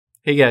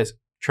Hey guys,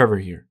 Trevor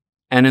here.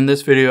 And in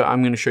this video,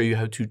 I'm going to show you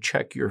how to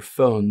check your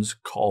phone's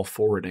call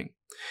forwarding.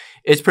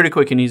 It's pretty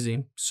quick and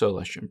easy, so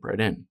let's jump right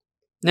in.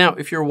 Now,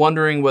 if you're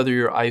wondering whether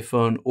your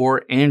iPhone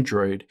or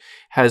Android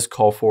has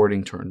call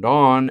forwarding turned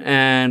on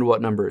and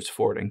what number it's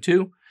forwarding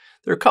to,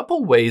 there are a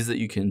couple ways that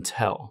you can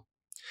tell.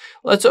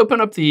 Let's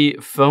open up the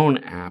phone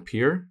app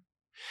here.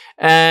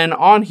 And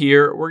on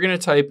here, we're going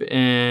to type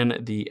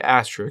in the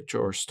asterisk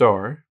or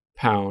star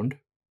pound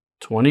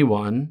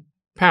 21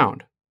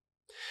 pound.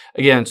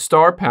 Again,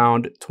 star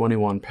pound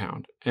 21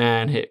 pound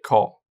and hit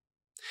call.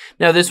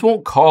 Now this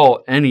won't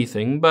call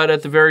anything, but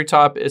at the very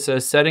top it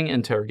says setting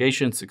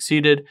interrogation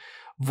succeeded.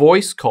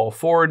 Voice call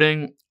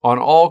forwarding on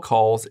all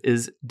calls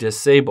is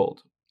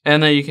disabled.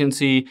 And then you can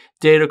see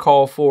data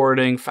call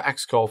forwarding,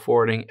 fax call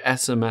forwarding,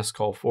 SMS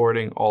call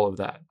forwarding, all of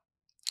that.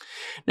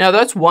 Now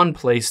that's one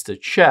place to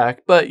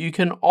check, but you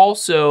can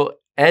also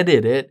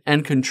edit it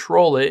and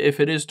control it. If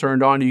it is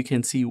turned on, you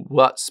can see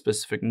what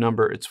specific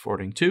number it's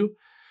forwarding to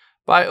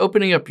by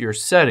opening up your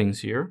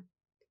settings here.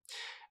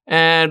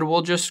 And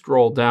we'll just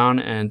scroll down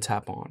and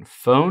tap on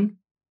phone.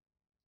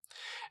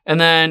 And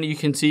then you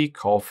can see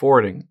call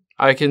forwarding.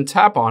 I can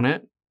tap on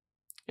it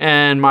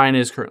and mine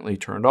is currently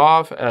turned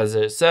off as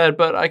it said,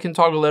 but I can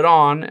toggle it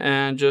on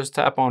and just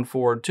tap on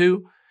forward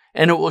to,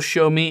 and it will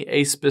show me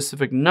a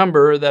specific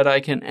number that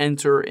I can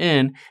enter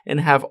in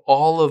and have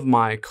all of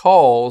my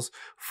calls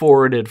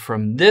forwarded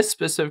from this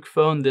specific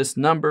phone, this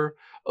number,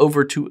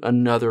 over to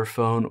another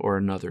phone or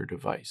another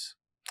device.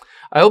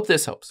 I hope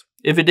this helps.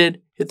 If it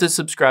did, hit the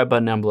subscribe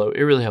button down below.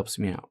 It really helps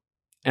me out.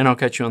 And I'll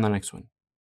catch you on the next one.